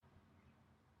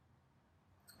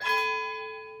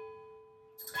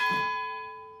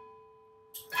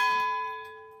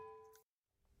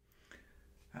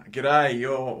G'day,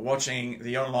 you're watching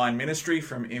the online ministry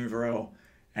from Inverell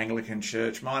Anglican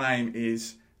Church. My name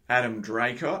is Adam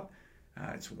Draycott.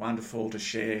 It's wonderful to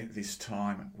share this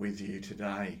time with you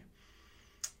today.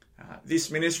 This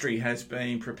ministry has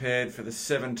been prepared for the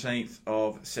 17th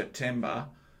of September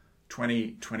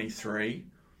 2023.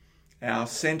 Our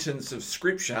sentence of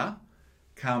scripture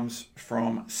comes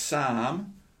from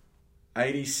Psalm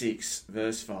 86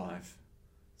 verse 5.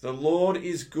 The Lord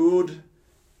is good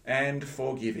and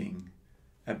forgiving,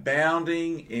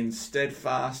 abounding in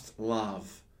steadfast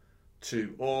love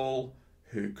to all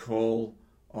who call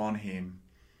on him.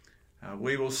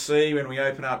 We will see when we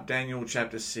open up Daniel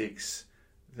chapter 6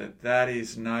 that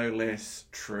is no less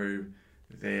true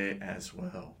there as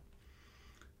well.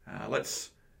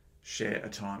 Let's share a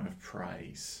time of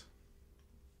praise.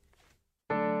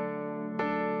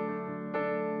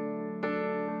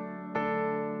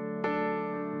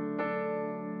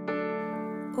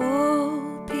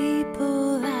 All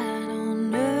people that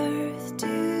on earth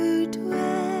do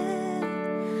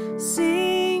dwell,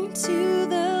 sing to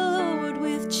the Lord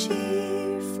with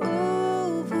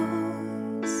cheerful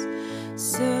voice.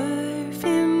 Serve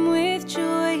him with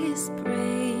joyous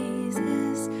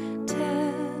praises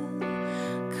tell.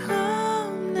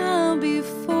 Come now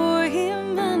before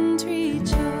him and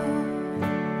rejoice.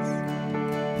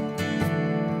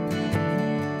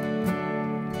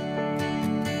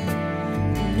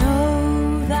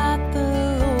 Know that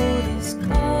the Lord is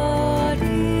God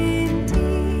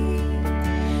indeed.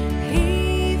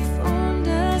 He formed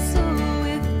us all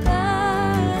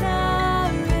without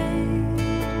array.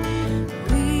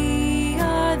 We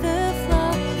are the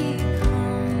flock he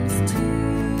comes to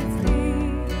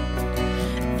feed,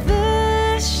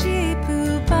 the sheep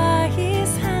who by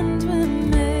his hand were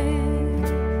made.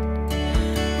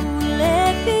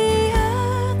 Let the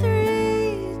earth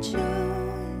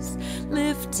rejoice.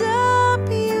 Lift up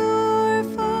your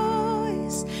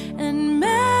voice and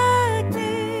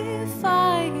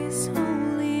magnify his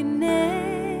holy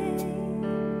name.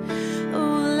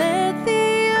 Oh, let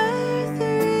the earth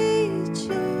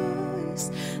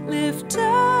rejoice. Lift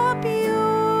up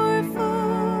your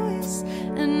voice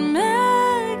and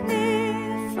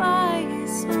magnify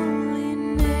his holy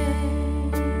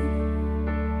name.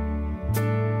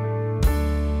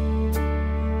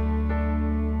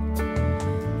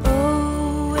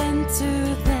 Oh,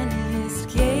 enter then his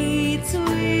gates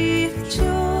with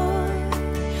joy.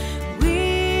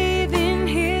 Within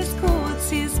his courts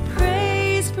his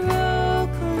praise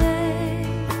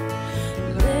proclaim.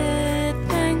 Let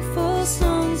thankful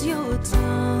songs your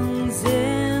tongues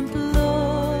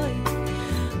employ.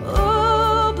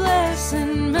 Oh, bless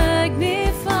and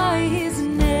magnify his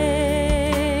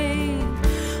name.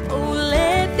 Oh,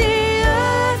 let the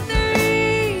earth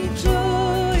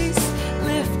rejoice.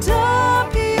 Lift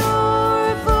up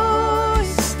your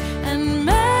voice and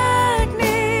magnify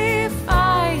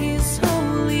his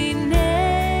holy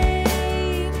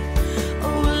name.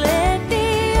 Oh, let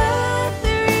the earth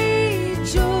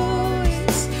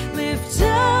rejoice. Lift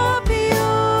up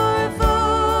your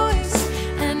voice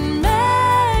and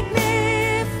magnify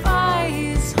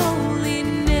his holy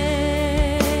name.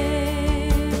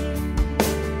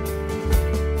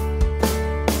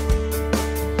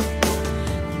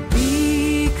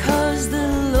 Because the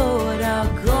Lord our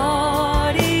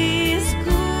God is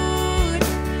good,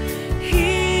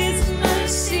 his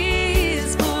mercy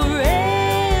is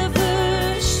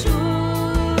forever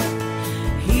sure,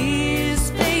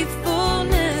 his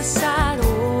faithfulness at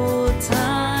all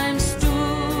times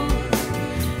stood,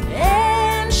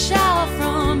 and shall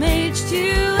from age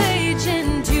to age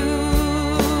endure.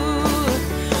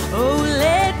 Oh,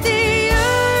 let the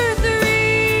earth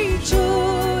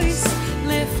rejoice.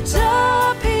 Lift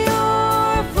up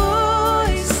your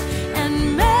voice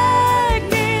and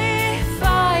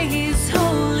magnify his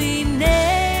holy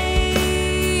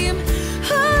name.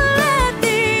 Oh, let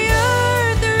the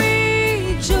earth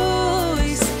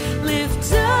rejoice.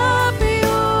 Lift up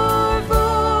your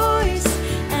voice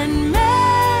and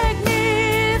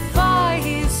magnify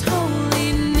his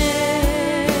holy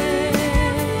name.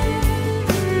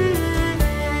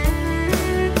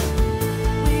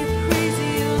 We praise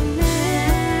your name.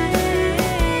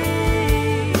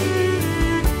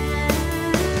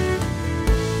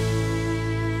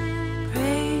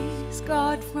 Praise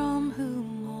God from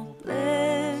whom all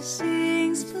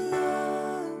blessings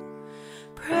flow.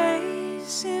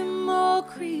 Praise him, all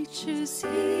creatures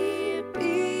here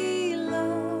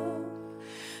below.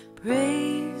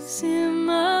 Praise him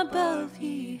above,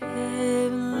 ye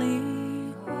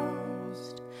heavenly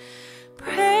host.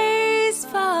 Praise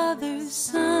Father,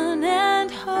 Son,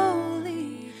 and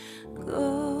Holy Ghost.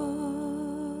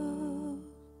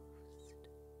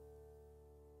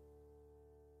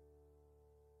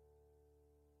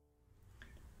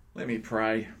 Let me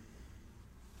pray.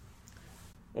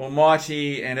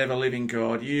 Almighty and ever-living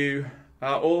God, you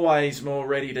are always more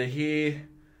ready to hear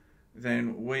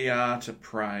than we are to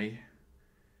pray,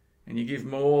 and you give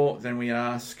more than we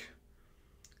ask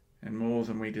and more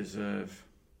than we deserve.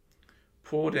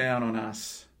 Pour down on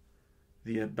us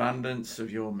the abundance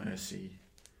of your mercy.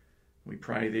 We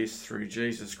pray this through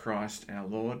Jesus Christ our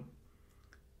Lord.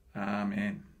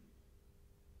 Amen.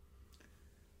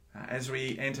 As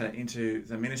we enter into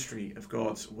the ministry of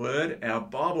God's Word, our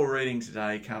Bible reading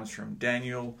today comes from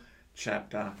Daniel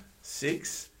chapter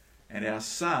 6, and our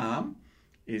psalm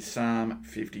is Psalm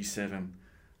 57.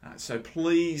 So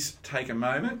please take a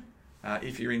moment.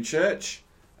 If you're in church,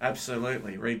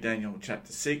 absolutely read Daniel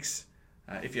chapter 6.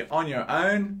 If you're on your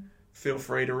own, feel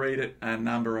free to read it a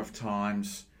number of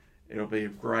times. It'll be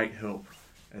of great help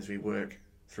as we work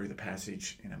through the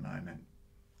passage in a moment.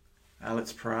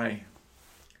 Let's pray.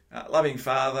 Loving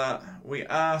Father, we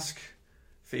ask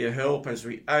for your help as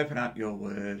we open up your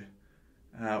word.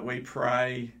 We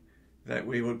pray that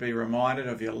we would be reminded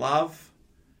of your love,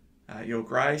 your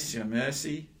grace, your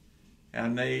mercy, our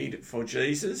need for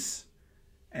Jesus,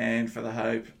 and for the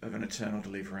hope of an eternal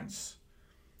deliverance.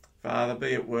 Father,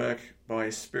 be at work by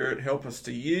your Spirit. Help us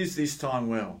to use this time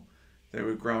well, that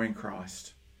we grow in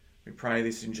Christ. We pray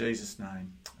this in Jesus'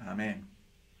 name. Amen.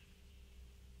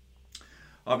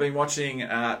 I've been watching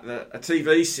a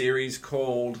TV series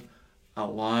called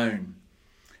Alone.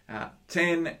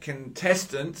 10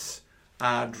 contestants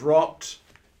are dropped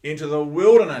into the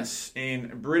wilderness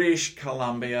in British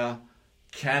Columbia,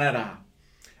 Canada.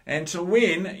 And to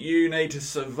win, you need to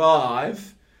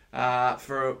survive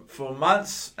for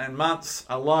months and months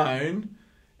alone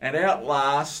and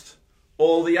outlast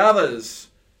all the others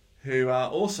who are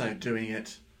also doing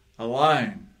it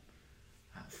alone.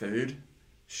 Food,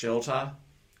 shelter,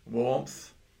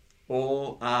 warmth,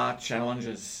 all are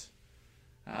challenges.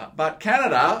 But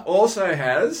Canada also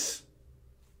has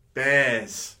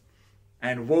bears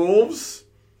and wolves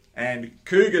and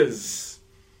cougars.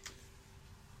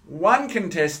 One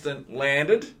contestant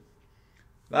landed.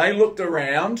 They looked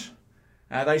around.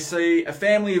 They see a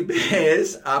family of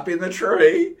bears up in the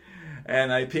tree,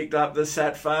 and they picked up the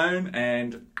sat phone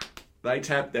and they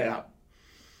tapped out.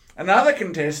 Another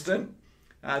contestant,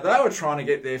 they were trying to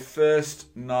get their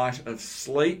first night of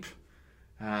sleep.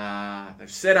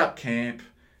 They've set up camp,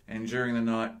 and during the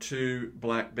night, 2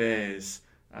 black bears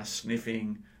are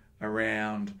sniffing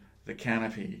around the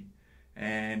canopy.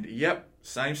 And yep,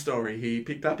 same story. He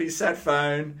picked up his sat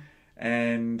phone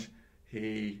and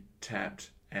he tapped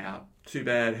out. Too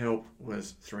bad help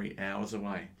was 3 hours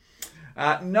away.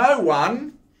 No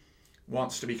one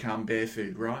wants to become bear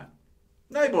food, right?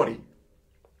 Nobody.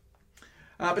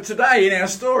 But today in our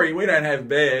story, we don't have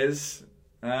bears.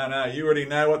 No, you already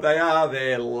know what they are.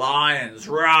 They're lions.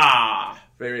 Rah!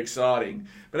 Very exciting.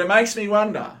 But it makes me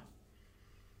wonder,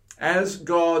 as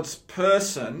God's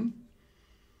person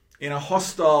in a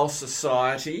hostile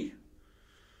society,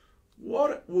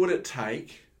 what would it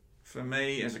take for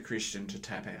me as a Christian to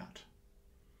tap out?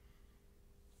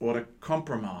 Or to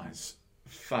compromise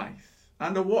faith?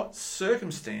 Under what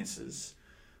circumstances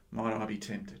might I be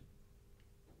tempted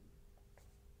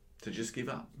to just give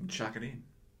up and chuck it in?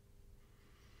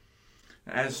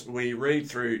 As we read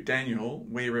through Daniel,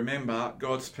 we remember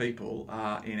God's people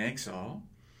are in exile.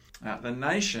 The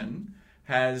nation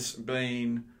has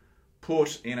been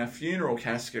put in a funeral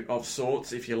casket of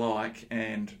sorts, if you like,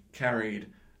 and carried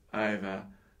over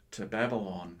to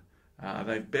Babylon.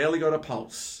 They've barely got a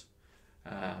pulse.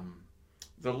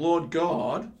 The Lord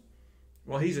God,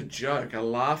 well, he's a joke, a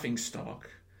laughing stock.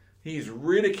 He's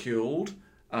ridiculed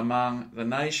among the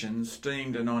nations,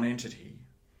 deemed a non-entity.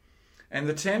 And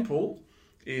the temple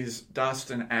is dust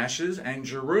and ashes, and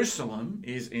Jerusalem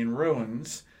is in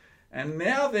ruins. And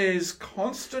now there's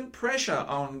constant pressure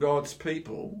on God's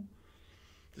people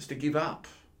just to give up,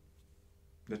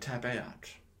 to tap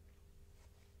out.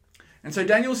 And so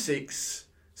Daniel 6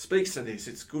 speaks to this.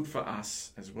 It's good for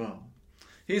us as well.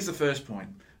 Here's the first point.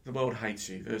 The world hates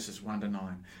you, verses 1 to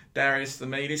 9. Darius the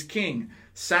Mede is king.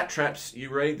 Satraps, you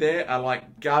read there, are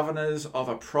like governors of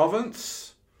a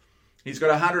province. He's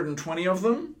got 120 of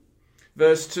them.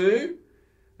 Verse 2,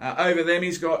 over them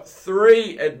he's got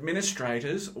 3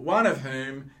 administrators, one of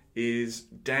whom is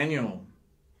Daniel.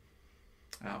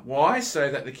 Why?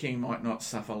 So that the king might not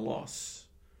suffer loss.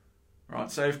 Right.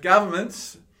 So if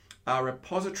governments are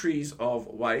repositories of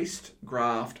waste,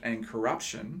 graft and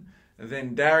corruption,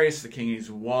 then Darius the king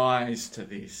is wise to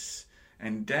this.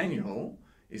 And Daniel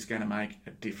is going to make a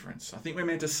difference. I think we're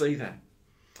meant to see that.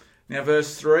 Now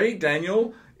verse 3,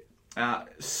 Daniel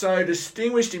so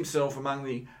distinguished himself among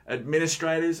the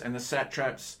administrators and the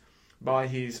satraps by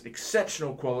his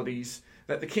exceptional qualities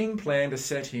that the king planned to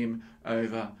set him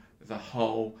over the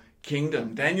whole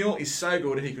kingdom. Daniel is so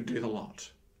good he could do the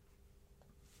lot.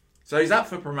 So he's up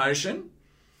for promotion.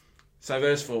 So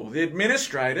verse 4, the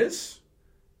administrators,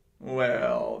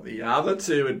 well, the other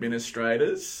two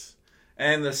administrators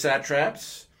and the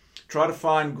satraps try to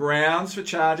find grounds for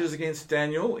charges against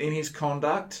Daniel in his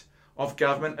conduct of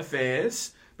government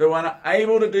affairs, but when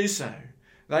unable to do so,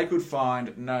 they could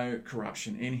find no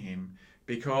corruption in him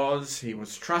because he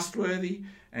was trustworthy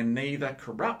and neither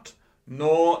corrupt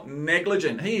nor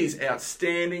negligent. He is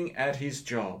outstanding at his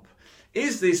job.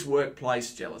 Is this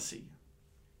workplace jealousy?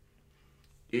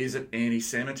 Is it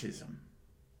anti-Semitism?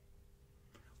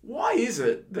 Why is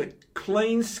it that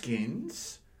clean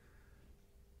skins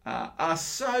are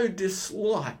so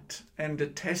disliked and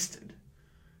detested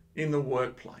in the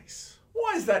workplace?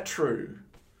 Why is that true?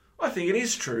 I think it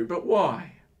is true, but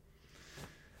why?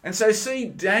 And so see,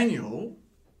 Daniel,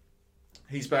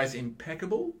 he's both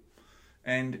impeccable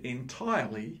and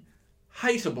entirely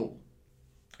hateable,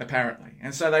 apparently.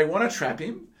 And so they want to trap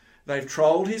him. They've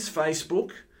trolled his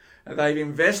Facebook. They've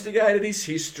investigated his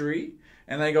history.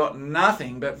 And they got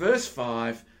nothing. But verse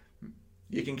 5,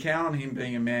 you can count on him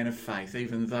being a man of faith,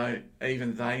 even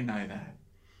they know that.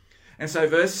 And so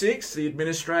verse 6, the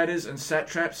administrators and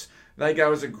satraps, they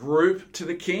go as a group to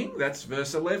the king. That's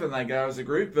verse 11, they go as a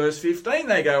group. Verse 15,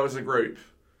 they go as a group.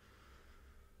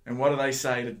 And what do they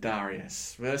say to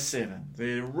Darius? Verse 7,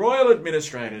 the royal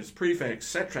administrators, prefects,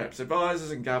 satraps,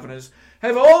 advisors and governors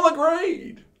have all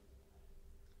agreed.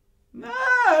 No,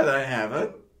 they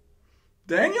haven't.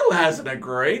 Daniel hasn't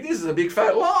agreed. This is a big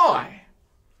fat lie.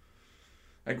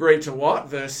 Agreed to what?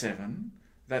 Verse 7,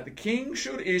 that the king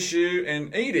should issue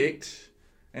an edict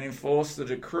and enforce the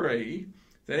decree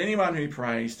that anyone who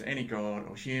prays to any god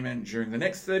or human during the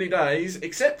next 30 days,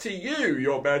 except to you,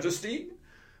 your majesty,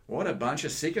 what a bunch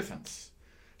of sycophants,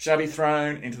 shall be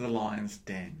thrown into the lion's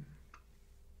den.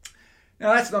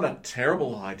 Now that's not a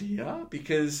terrible idea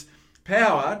because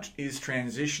power is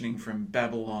transitioning from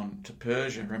Babylon to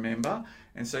Persia, remember?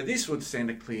 And so this would send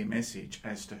a clear message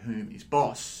as to whom is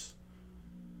boss.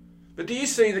 But do you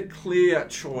see the clear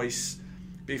choice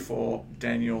before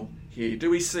Daniel here? Do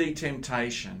we see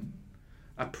temptation,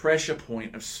 a pressure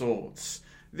point of sorts?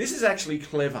 This is actually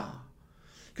clever.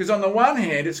 Because on the one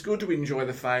hand, it's good to enjoy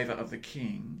the favour of the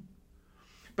king.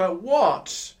 But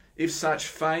what if such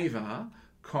favour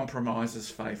compromises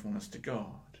faithfulness to God?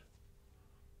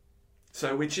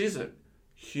 So which is it?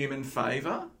 Human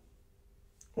favour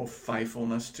or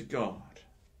faithfulness to God?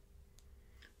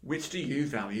 Which do you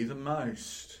value the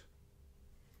most?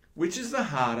 Which is the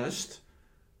hardest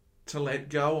to let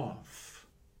go of?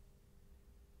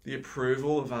 The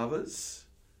approval of others?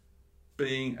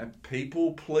 Being a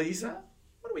people pleaser?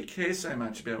 Why do we care so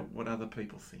much about what other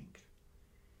people think?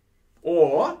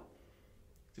 Or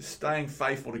just staying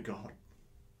faithful to God?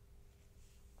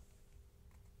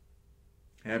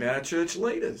 How about our church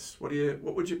leaders? What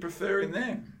would you prefer in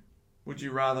them? Would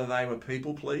you rather they were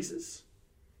people pleasers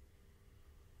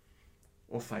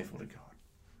or faithful to God?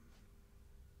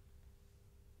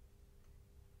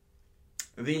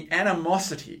 The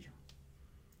animosity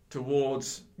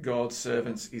towards God's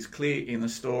servants is clear in the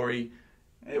story.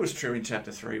 It was true in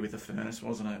chapter 3 with the furnace,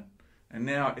 wasn't it? And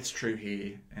now it's true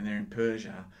here, and they're in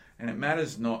Persia. And it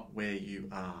matters not where you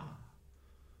are.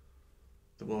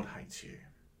 The world hates you.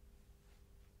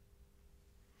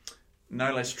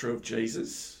 No less true of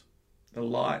Jesus, the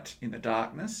light in the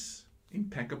darkness,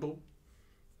 impeccable,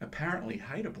 apparently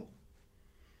hateable.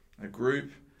 A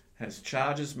group has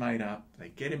charges made up, they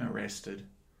get him arrested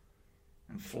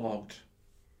and flogged,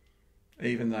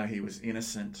 even though he was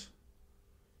innocent.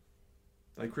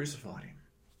 They crucified him.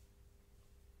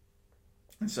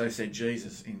 And so said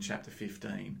Jesus in chapter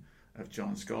 15 of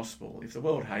John's Gospel. If the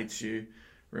world hates you,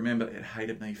 remember it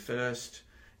hated me first.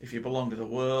 If you belong to the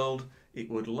world, it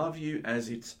would love you as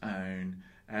its own.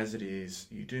 As it is,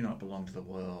 you do not belong to the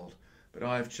world, but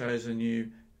I have chosen you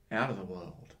out of the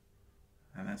world.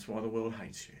 And that's why the world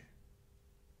hates you.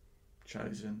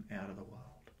 Chosen out of the world.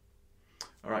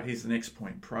 All right, here's the next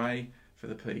point. Pray for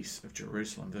the peace of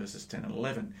Jerusalem, verses 10 and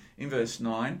 11. In verse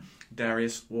 9,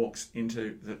 Darius walks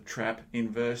into the trap.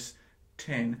 In verse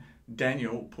 10,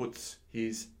 Daniel puts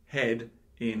his head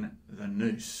in the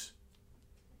noose.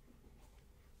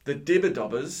 The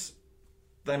dibber-dobbers,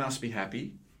 they must be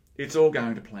happy. It's all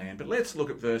going to plan. But let's look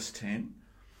at verse 10.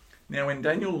 Now, when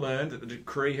Daniel learned that the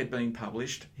decree had been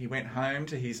published, he went home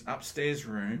to his upstairs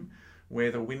room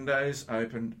where the windows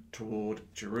opened toward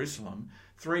Jerusalem.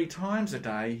 3 times a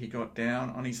day he got down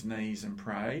on his knees and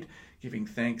prayed, giving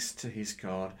thanks to his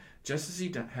God, just as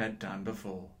he had done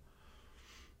before.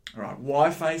 All right, why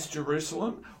face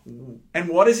Jerusalem? And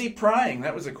what is he praying?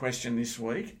 That was a question this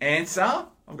week. Answer?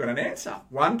 I've got an answer.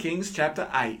 1 Kings chapter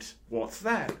 8. What's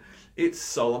that? It's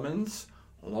Solomon's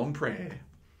long prayer.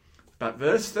 But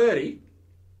verse 30,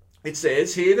 it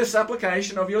says, "Hear the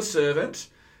supplication of your servant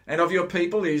and of your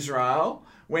people Israel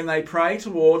when they pray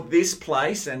toward this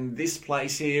place," and this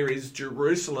place here is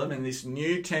Jerusalem and this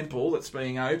new temple that's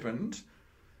being opened.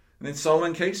 And then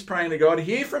Solomon keeps praying to God,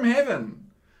 "Hear from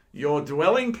heaven, your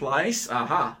dwelling place,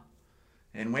 aha.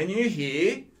 And when you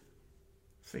hear,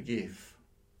 forgive."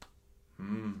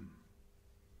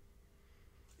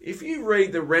 If you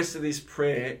read the rest of this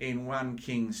prayer in 1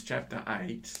 Kings chapter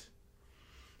 8,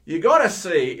 you got to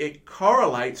see it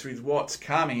correlates with what's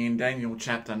coming in Daniel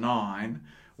chapter 9,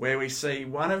 where we see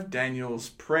one of Daniel's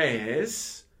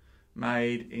prayers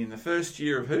made in the first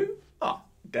year of who? Oh,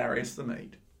 Darius the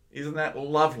Mede. Isn't that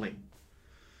lovely?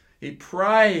 He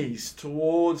prays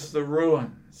towards the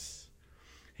ruins.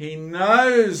 He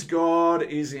knows God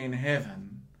is in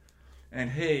heaven,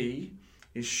 and he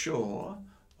is sure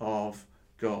of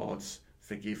God's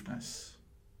forgiveness.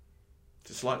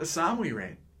 Just like the psalm we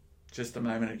read just a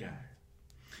moment ago.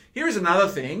 Here is another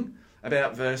thing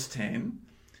about verse 10.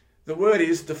 The word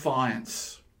is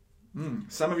defiance.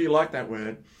 Some of you like that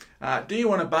word. Do you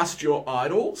want to bust your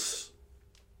idols?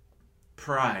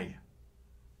 Pray.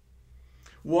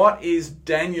 What is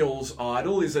Daniel's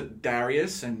idol? Is it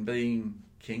Darius and being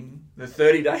king? The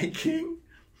 30-day king?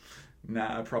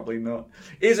 No, probably not.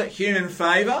 Is it human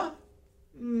favour?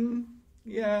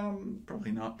 Yeah,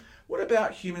 probably not. What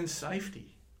about human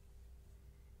safety?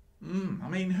 I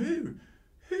mean, who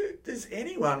does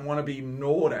anyone want to be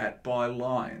gnawed at by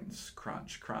lions?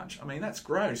 Crunch, crunch. I mean, that's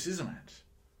gross, isn't it?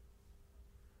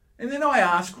 And then I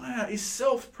ask, wow, is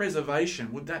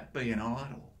self-preservation, would that be an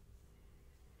idol?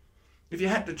 If you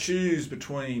had to choose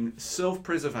between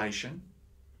self-preservation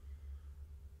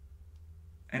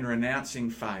and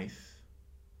renouncing faith,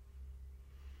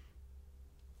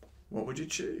 what would you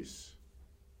choose?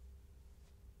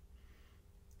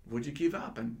 Would you give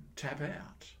up and tap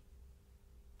out?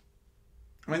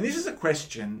 I mean, this is a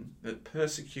question that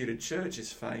persecuted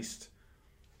churches faced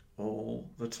all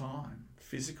the time.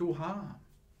 Physical harm.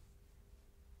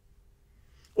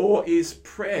 Or is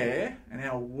prayer and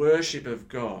our worship of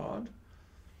God,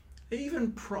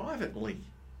 even privately,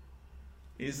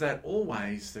 is that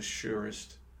always the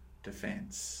surest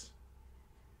defence?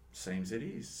 Seems it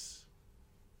is.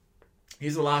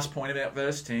 Here's the last point about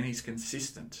verse 10. He's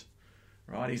consistent,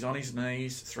 right? He's on his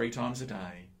knees 3 times a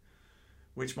day,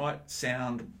 which might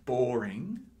sound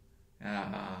boring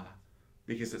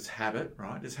because it's habit,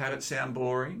 right? Does habit sound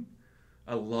boring?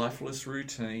 A lifeless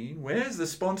routine? Where's the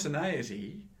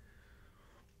spontaneity?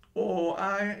 Or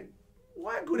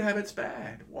why are good habits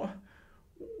bad?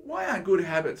 Why aren't good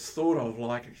habits thought of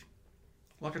like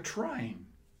a train?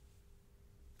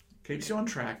 Keeps you on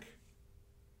track,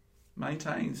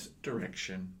 maintains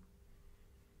direction,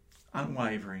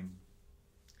 unwavering,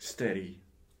 steady,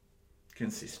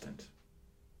 consistent.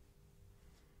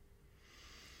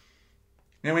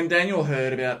 Now, when Daniel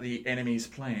heard about the enemy's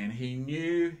plan, he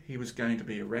knew he was going to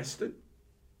be arrested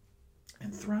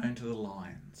and thrown to the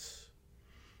lions.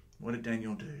 What did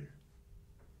Daniel do?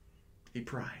 He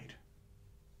prayed.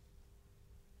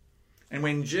 And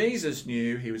when Jesus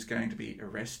knew he was going to be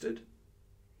arrested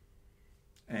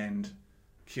and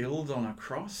killed on a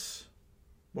cross,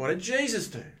 what did Jesus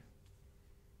do?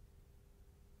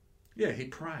 Yeah, he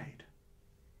prayed.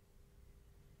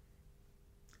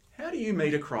 How do you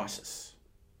meet a crisis?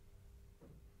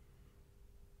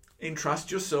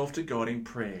 Entrust yourself to God in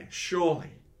prayer.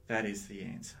 Surely that is the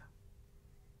answer.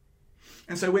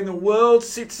 And so when the world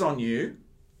sits on you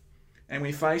and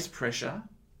we face pressure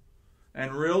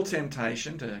and real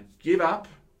temptation to give up,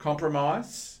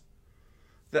 compromise,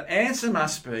 the answer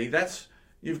must be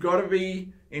you've got to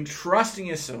be entrusting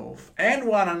yourself and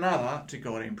one another to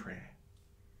God in prayer.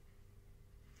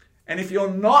 And if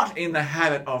you're not in the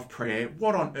habit of prayer,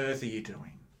 what on earth are you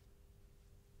doing?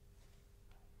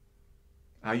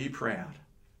 Are you proud?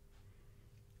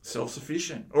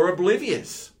 Self-sufficient? Or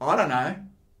oblivious? I don't know.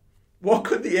 What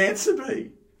could the answer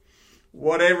be?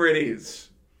 Whatever it is,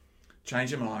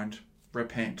 change your mind,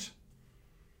 repent,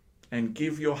 and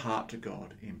give your heart to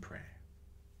God in prayer.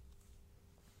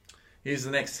 Here's the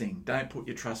next thing. Don't put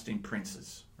your trust in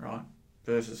princes, right?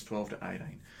 Verses 12 to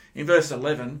 18. In verse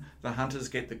 11, the hunters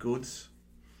get the goods.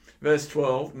 Verse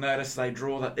 12, notice they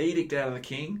draw the edict out of the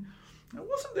king. Now,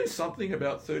 wasn't there something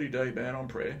about 30-day ban on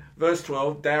prayer? Verse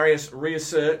 12, Darius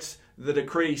reasserts the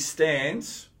decree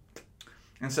stands.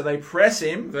 And so they press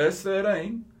him, verse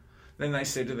 13. Then they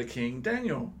said to the king,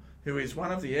 Daniel, who is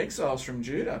one of the exiles from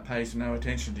Judah, pays no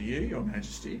attention to you, your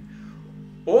majesty,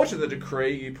 or to the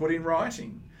decree you put in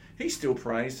writing. He still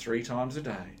prays 3 times a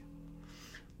day.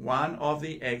 One of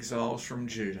the exiles from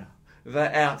Judah,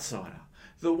 the outsider,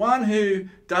 the one who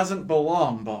doesn't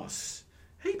belong, boss.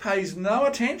 He pays no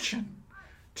attention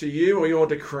to you or your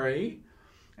decree,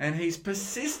 and he's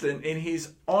persistent in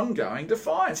his ongoing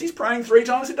defiance. He's praying 3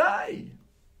 times a day.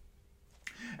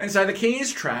 And so the king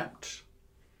is trapped,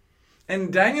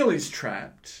 and Daniel is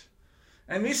trapped,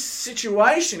 and this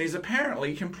situation is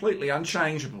apparently completely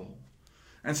unchangeable.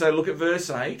 And so look at verse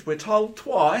 8. We're told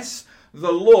twice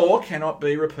the law cannot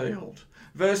be repealed.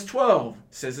 Verse 12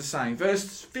 says the same.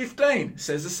 Verse 15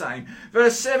 says the same.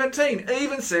 Verse 17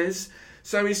 even says,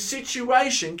 so his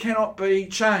situation cannot be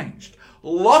changed.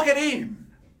 Lock it in.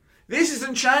 This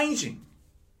isn't changing.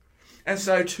 And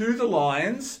so to the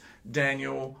lions,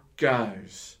 Daniel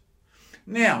goes.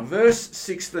 Now, verse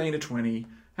 16 to 20,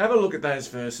 have a look at those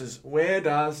verses. Where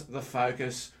does the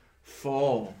focus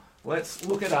fall? Let's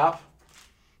look it up.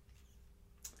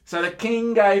 So the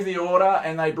king gave the order,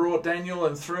 and they brought Daniel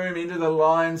and threw him into the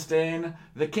lion's den.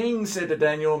 The king said to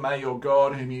Daniel, may your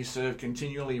God, whom you serve,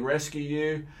 continually rescue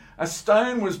you. A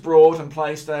stone was brought and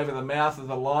placed over the mouth of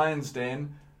the lion's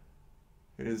den.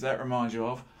 Who does that remind you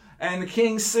of? And the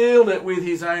king sealed it with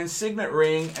his own signet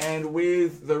ring and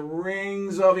with the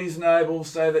rings of his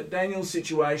nobles, so that Daniel's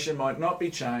situation might not be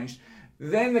changed.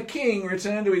 Then the king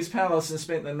returned to his palace and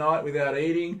spent the night without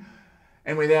eating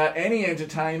and without any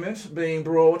entertainment being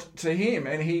brought to him,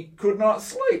 and he could not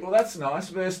sleep. Well, that's nice.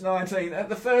 Verse 19, at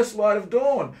the first light of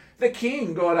dawn, the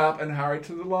king got up and hurried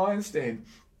to the lion's den.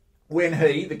 When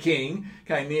he, the king,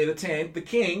 came near the tent, the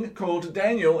king called to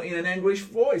Daniel in an anguished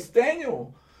voice,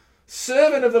 Daniel,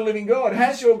 servant of the living God,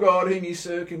 has your God, whom you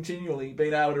serve continually,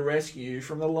 been able to rescue you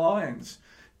from the lions?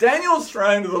 Daniel's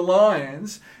thrown to the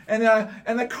lions, and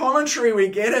the commentary we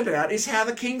get about is how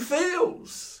the king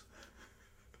feels.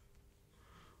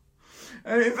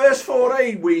 And in verse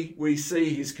 14, we see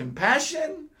his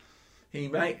compassion.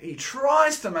 He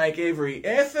tries to make every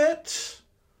effort.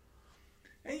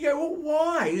 And you go, well,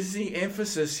 why is the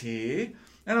emphasis here?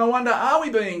 And I wonder, are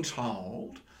we being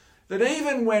told that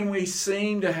even when we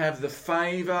seem to have the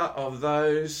favour of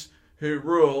those who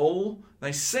rule,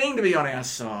 they seem to be on our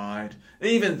side,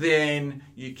 even then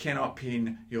you cannot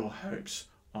pin your hopes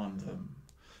on them?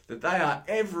 That they are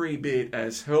every bit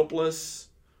as helpless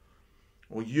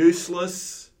or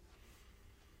useless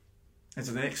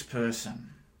as the next person.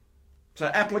 So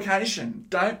application,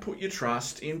 don't put your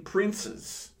trust in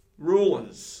princes,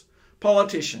 rulers,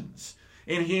 politicians,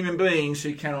 in human beings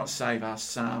who cannot save us.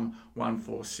 Psalm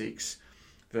 146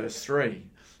 verse 3.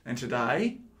 And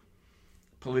today,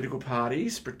 political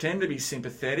parties pretend to be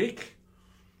sympathetic.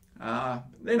 They're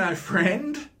no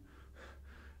friend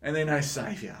and they're no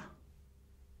saviour.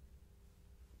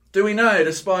 Do we know,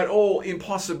 despite all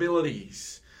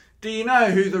impossibilities, do you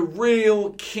know who the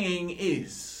real king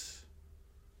is?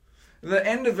 The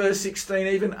end of verse 16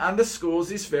 even underscores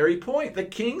this very point. The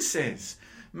king says,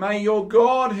 may your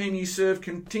God, whom you serve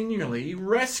continually,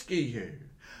 rescue you.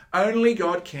 Only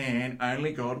God can,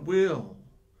 only God will.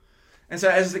 And so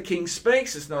as the king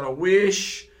speaks, it's not a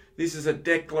wish, this is a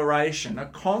declaration, a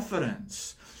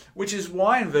confidence, which is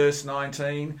why in verse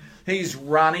 19, he's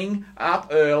running up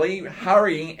early,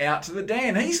 hurrying out to the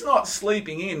den. He's not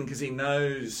sleeping in because he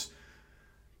knows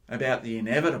about the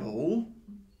inevitable,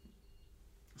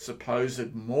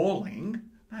 supposed mauling.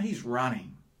 No, he's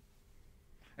running.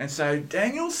 And so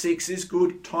Daniel 6 is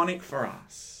good tonic for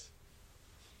us.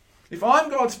 If I'm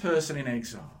God's person in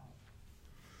exile,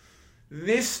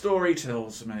 this story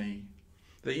tells me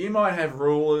that you might have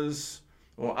rulers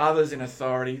or others in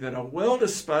authority that are well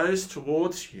disposed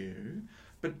towards you,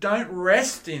 but don't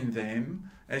rest in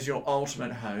them as your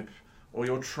ultimate hope or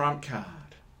your trump card.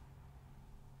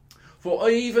 For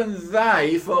even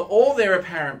they, for all their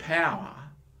apparent power,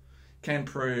 can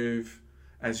prove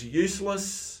as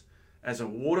useless as a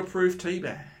waterproof tea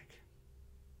bag,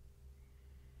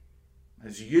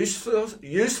 as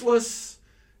useless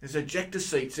as ejector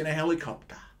seats in a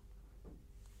helicopter,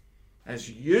 as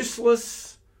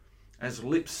useless as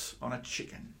lips on a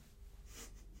chicken.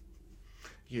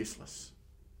 Useless.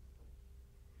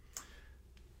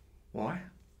 Why?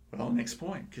 Well, next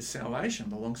point, because salvation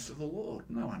belongs to the Lord,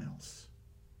 no one else.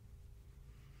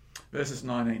 Verses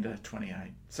 19 to 28.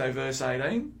 So verse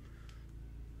 18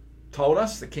 told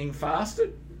us the king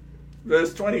fasted.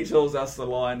 Verse 20 tells us the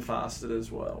lion fasted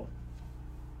as well.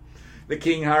 The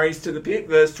king hurries to the pit.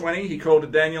 Verse 20, he called to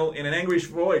Daniel in an anguished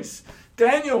voice,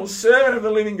 Daniel, servant of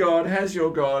the living God, has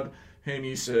your God, whom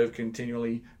you serve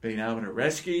continually, been able to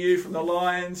rescue you from the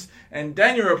lions? And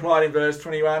Daniel replied in verse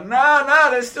 21, No,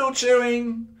 they're still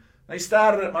chewing. They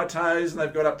started at my toes and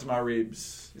they've got up to my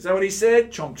ribs. Is that what he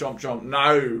said? Chomp, chomp, chomp.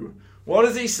 No. What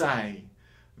does he say?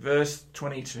 Verse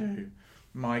 22,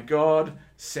 my God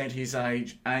sent his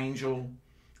angel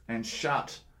and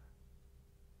shut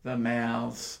the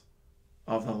mouths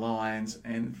of the lions.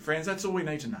 And friends, that's all we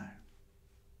need to know.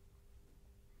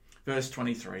 Verse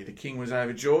 23, the king was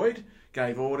overjoyed,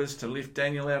 gave orders to lift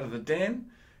Daniel out of the den.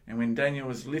 And when Daniel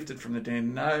was lifted from the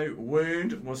den, no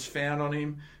wound was found on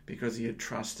him because he had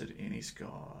trusted in his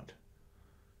God.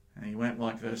 And he went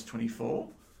like verse 24.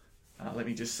 Let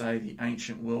me just say the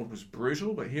ancient world was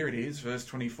brutal, but here it is, verse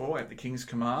 24, at the king's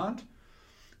command.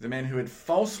 The men who had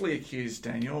falsely accused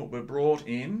Daniel were brought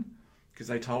in, because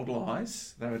they told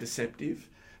lies, they were deceptive.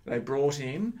 They brought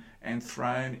in and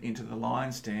thrown into the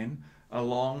lion's den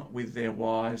along with their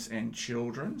wives and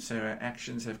children. So our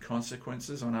actions have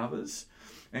consequences on others.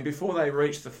 And before they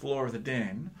reached the floor of the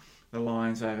den, the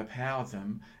lions overpowered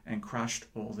them and crushed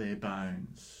all their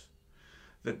bones.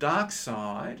 The dark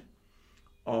side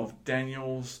of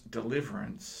Daniel's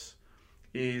deliverance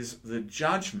is the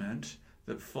judgment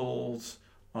that falls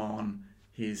on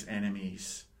his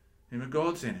enemies, whom are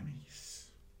God's enemies.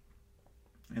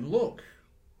 And look,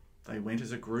 they went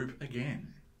as a group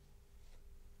again.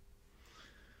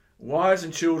 Wives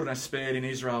and children are spared in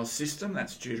Israel's system.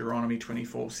 That's Deuteronomy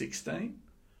 24:16.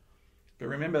 But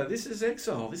remember, this is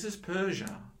exile. This is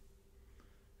Persia.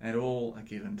 And all are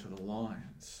given to the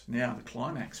lions. Now the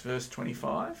climax, verse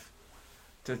 25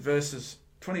 to verses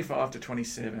 25 to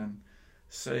 27.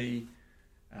 See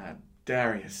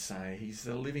Darius say, he's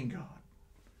the living God.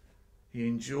 He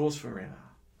endures forever.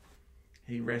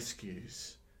 He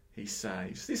rescues. He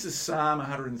saves. This is Psalm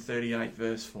 138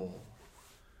 verse 4,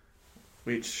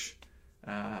 which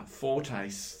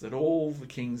foretastes that all the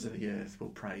kings of the earth will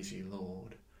praise you,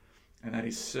 Lord. And that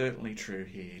is certainly true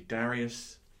here.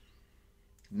 Darius,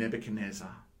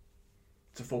 Nebuchadnezzar.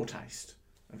 It's a foretaste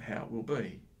of how it will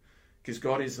be. Because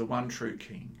God is the one true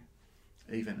king,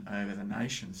 even over the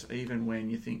nations, even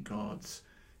when you think God's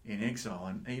in exile,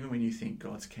 and even when you think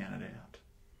God's counted out.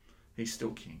 He's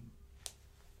still king.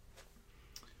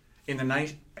 In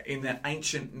the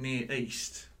ancient Near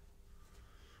East,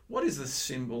 what is the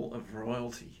symbol of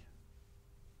royalty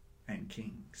and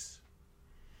kings?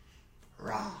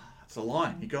 Ra. It's a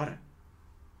lion, you got it.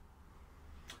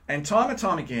 And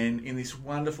time again in this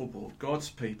wonderful book, God's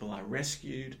people are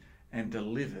rescued and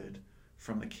delivered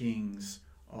from the kings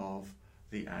of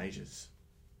the ages.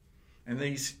 And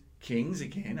these kings,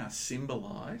 again, are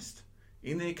symbolised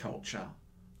in their culture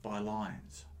by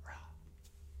lions.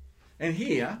 And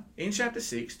here, in chapter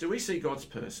 6, do we see God's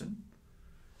person?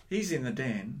 He's in the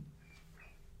den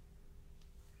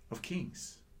of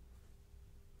kings.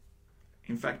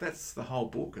 In fact, that's the whole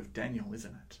book of Daniel,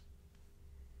 isn't it?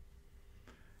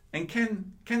 And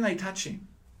can they touch him?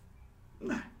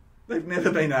 No, they've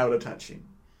never been able to touch him.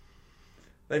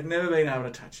 They've never been able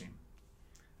to touch him,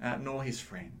 nor his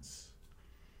friends.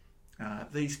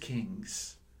 These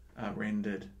kings are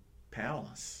rendered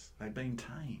powerless. They've been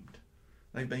tamed.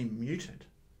 They've been muted.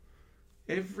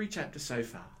 Every chapter so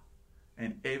far,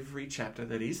 and every chapter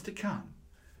that is to come,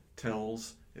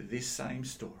 tells this same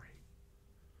story.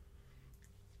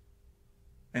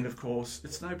 And of course,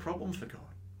 it's no problem for God.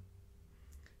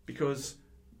 Because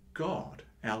God,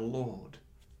 our Lord,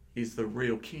 is the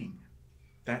real king.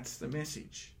 That's the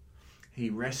message. He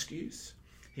rescues,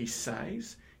 he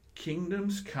saves,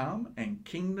 kingdoms come and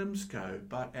kingdoms go,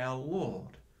 but our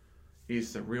Lord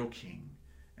is the real king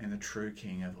and the true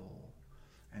king of all.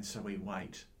 And so we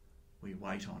wait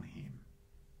on him.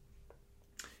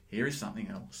 Here is something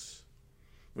else.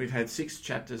 We've had 6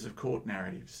 chapters of court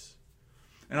narratives.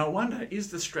 And I wonder,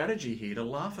 is the strategy here to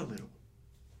laugh a little?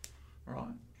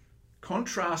 Right?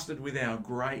 Contrasted with our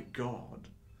great God,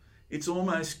 it's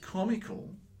almost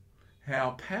comical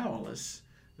how powerless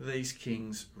these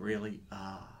kings really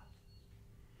are.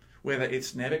 Whether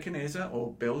it's Nebuchadnezzar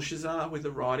or Belshazzar with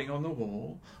the writing on the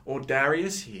wall, or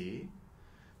Darius here,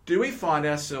 do we find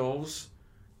ourselves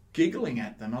giggling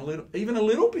at them even a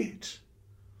little bit?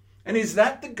 And is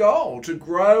that the goal, to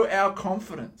grow our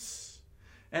confidence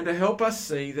and to help us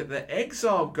see that the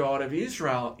exiled God of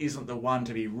Israel isn't the one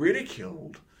to be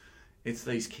ridiculed, it's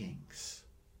these kings?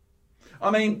 I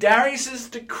mean, Darius's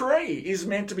decree is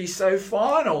meant to be so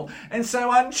final and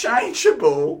so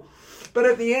unchangeable, but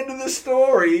at the end of the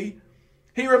story,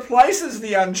 he replaces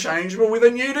the unchangeable with a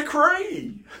new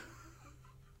decree.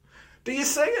 Do you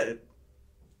see it?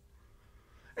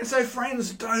 And so,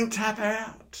 friends, don't tap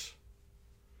out.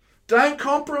 Don't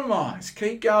compromise.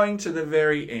 Keep going to the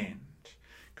very end.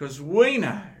 because we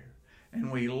know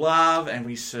and we love and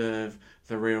we serve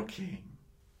the real King.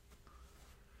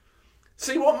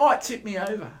 See, what might tip me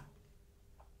over?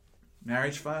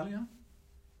 Marriage failure,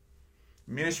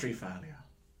 ministry failure,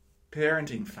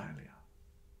 parenting failure.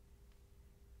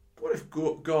 What if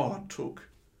God took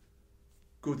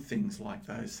good things like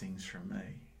those things from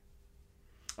me?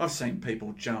 I've seen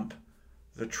people jump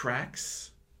the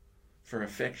tracks for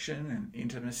affection and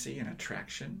intimacy and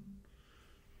attraction.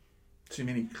 Too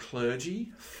many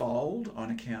clergy fold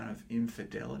on account of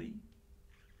infidelity.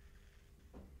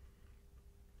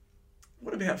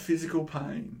 What about physical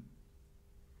pain?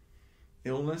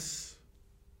 Illness?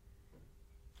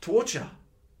 Torture?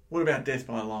 What about death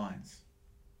by lions?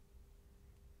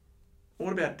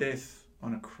 What about death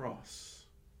on a cross?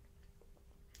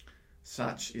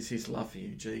 Such is his love for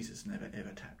you. Jesus never ever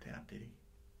tapped out, did he?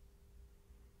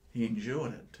 He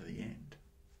endured it to the end.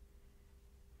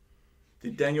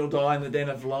 Did Daniel die in the den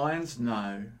of lions?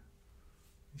 No.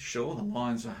 Sure, the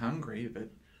lions are hungry, but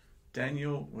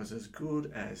Daniel was as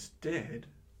good as dead.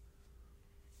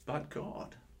 But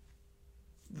God,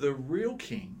 the real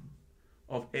King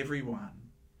of everyone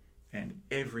and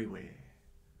everywhere,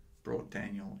 brought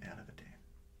Daniel out of the den.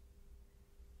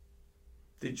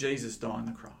 Did Jesus die on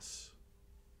the cross?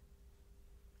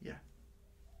 Yeah.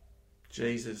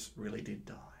 Jesus really did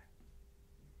die.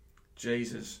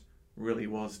 Jesus really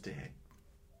was dead.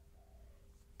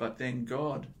 But then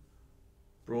God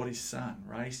brought his son,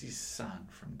 raised his son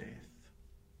from death.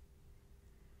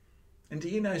 And do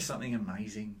you know something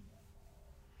amazing?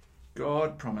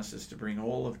 God promises to bring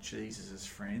all of Jesus'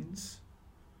 friends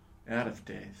out of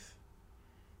death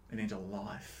and into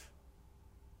life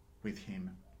with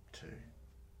him too.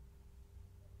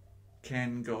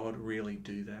 Can God really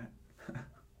do that?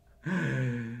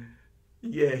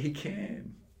 Yeah, he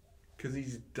can, because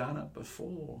he's done it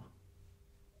before.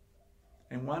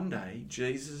 And one day,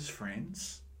 Jesus'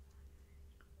 friends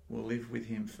will live with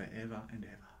him forever and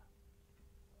ever.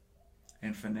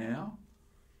 And for now,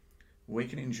 we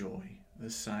can enjoy the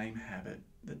same habit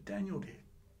that Daniel did.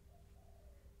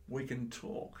 We can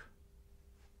talk,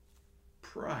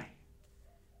 pray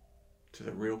to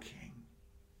the real King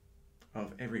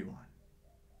of everyone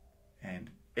and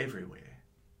everywhere,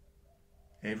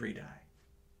 every day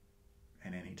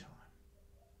and any time.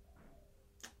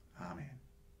 Amen.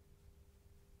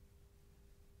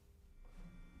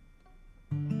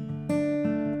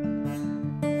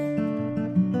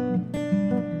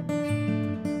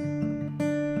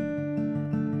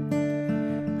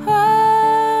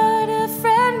 What a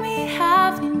friend we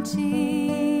have in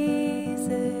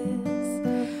Jesus.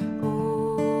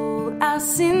 Oh, our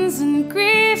sins and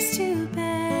griefs to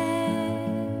bear.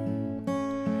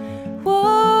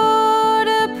 What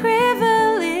a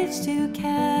privilege to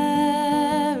carry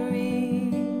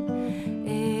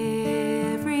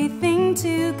everything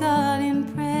to God in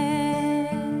prayer.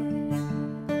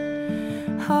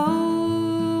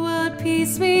 Oh, what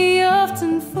peace we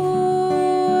often forfeit.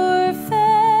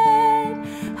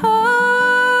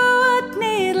 Oh, what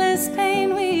needless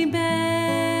pain we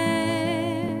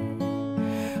bear.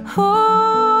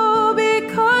 Oh,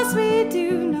 because we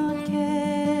do not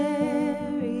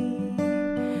carry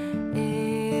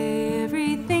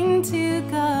everything to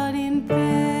God in prayer.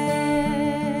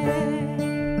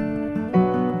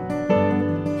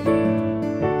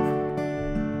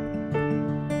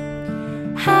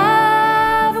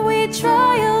 Have we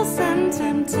trials and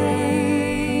temptations?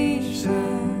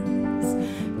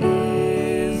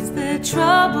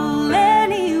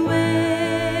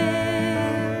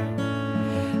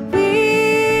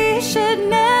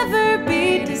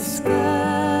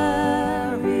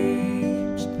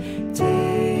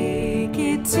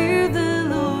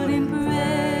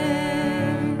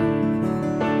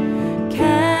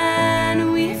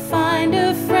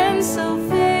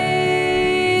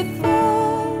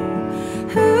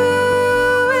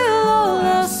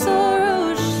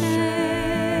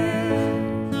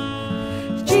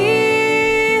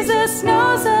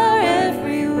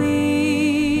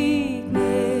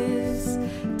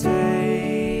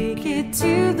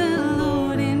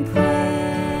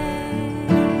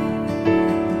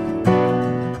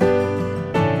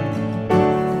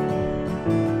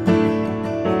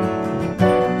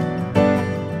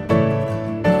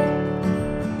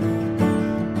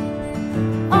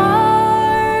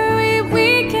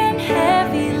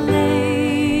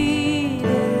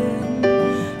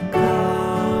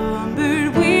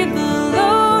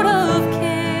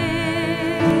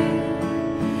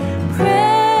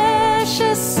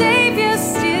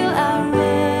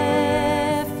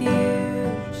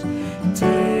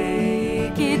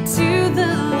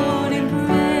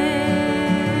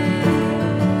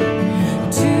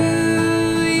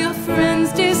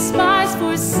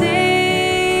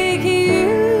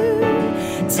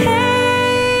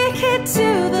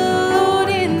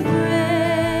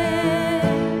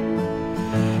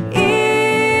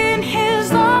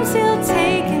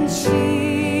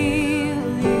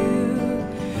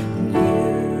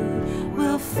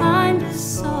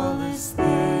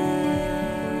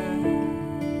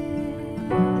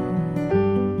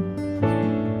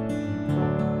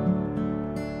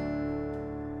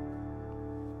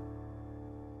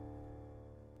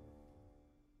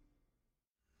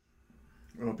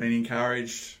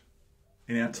 encouraged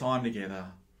in our time together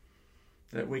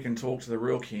that we can talk to the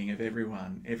real King of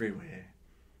everyone, everywhere,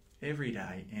 every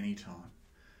day, anytime.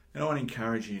 And I want to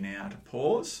encourage you now to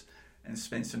pause and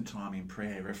spend some time in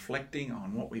prayer, reflecting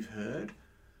on what we've heard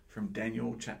from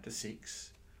Daniel chapter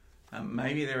 6.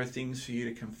 Maybe there are things for you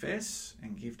to confess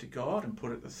and give to God and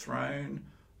put at the throne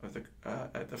of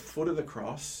at the foot of the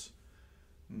cross,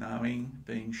 knowing,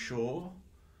 being sure,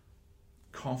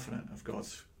 confident of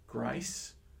God's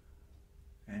grace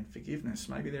and forgiveness.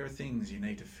 Maybe there are things you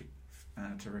need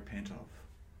to repent of.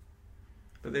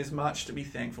 But there's much to be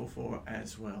thankful for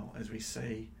as well, as we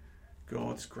see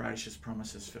God's gracious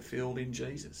promises fulfilled in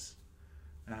Jesus.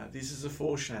 This is a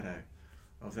foreshadow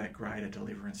of that greater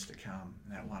deliverance to come,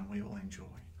 that one we will enjoy.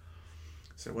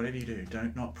 So whatever you do,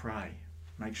 don't not pray.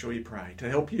 Make sure you pray. To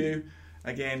help you,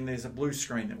 again, there's a blue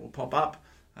screen that will pop up.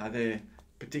 They're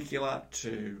particular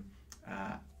to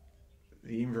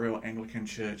the Inverell Anglican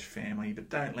Church family, but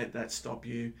don't let that stop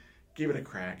you. Give it a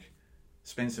crack.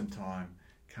 Spend some time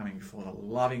coming before the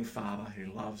loving Father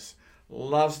who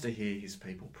loves to hear his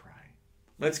people pray.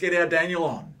 Let's get our Daniel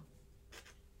on.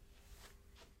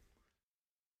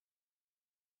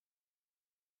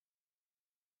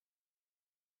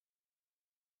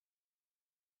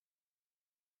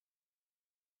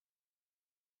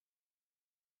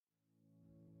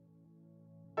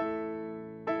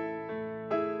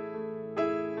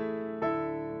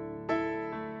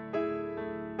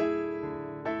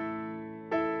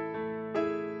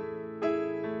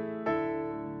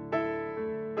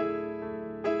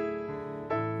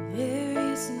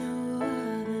 There is no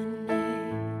other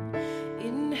name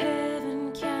in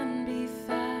heaven can be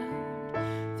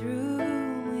found, through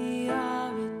whom we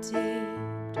are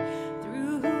redeemed,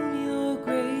 through whom your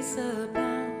grace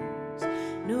abounds.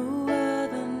 No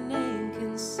other name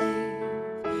can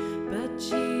save but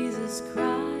Jesus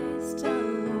Christ our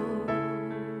Lord.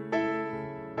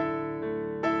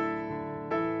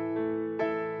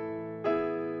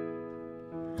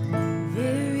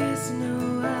 There is no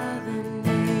other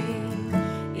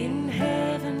name in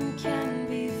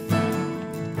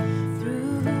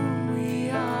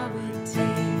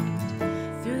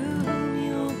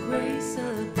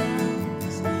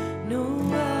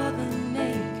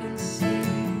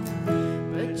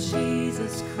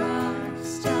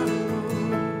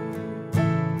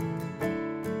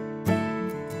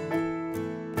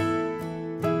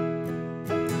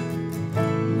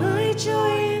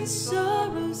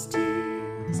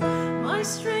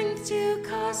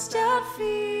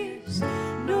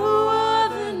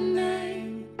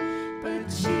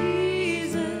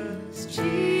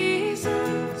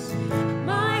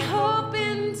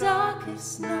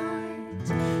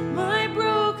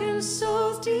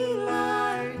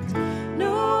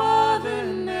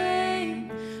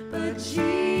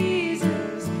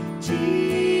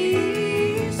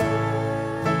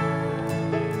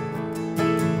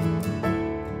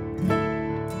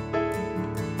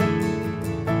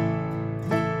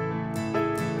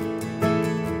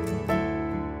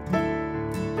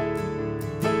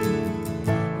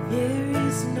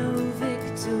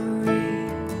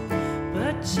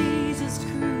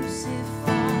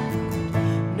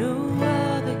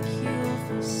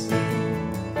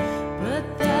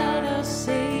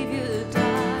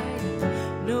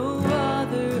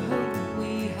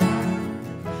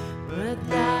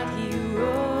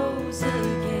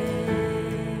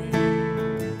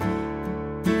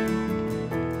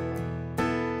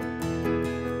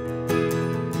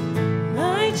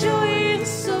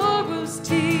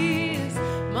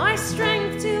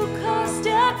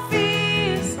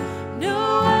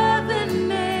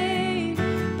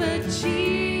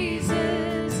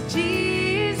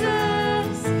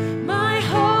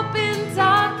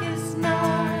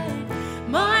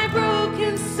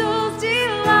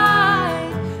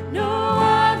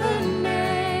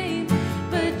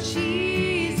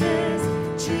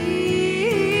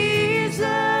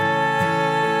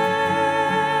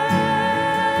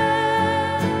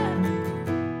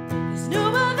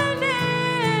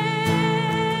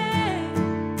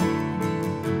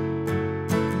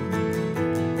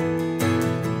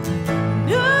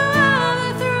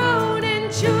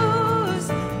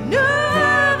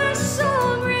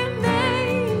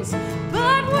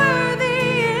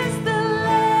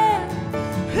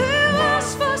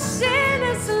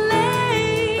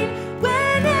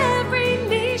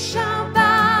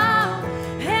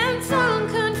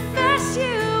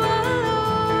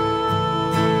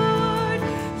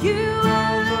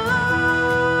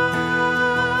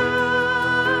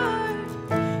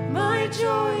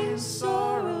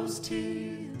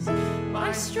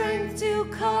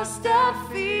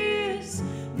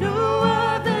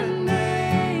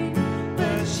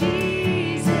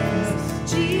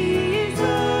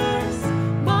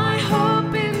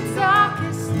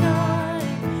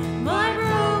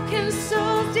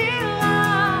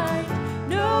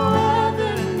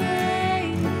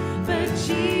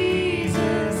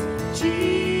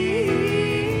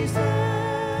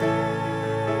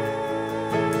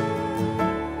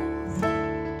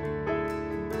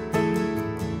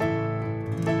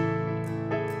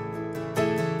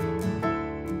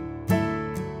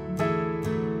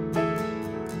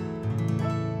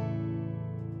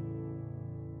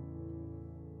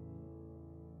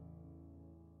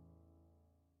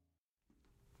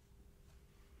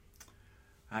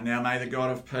And now may the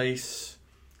God of peace,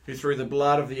 who through the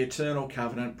blood of the eternal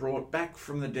covenant brought back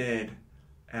from the dead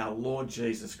our Lord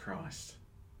Jesus Christ,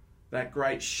 that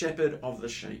great shepherd of the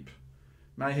sheep,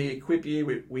 may he equip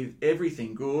you with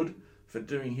everything good for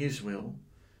doing his will,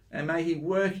 and may he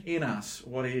work in us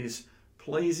what is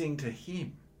pleasing to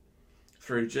him,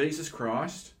 through Jesus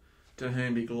Christ, to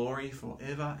whom be glory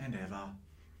forever and ever.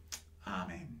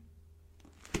 Amen.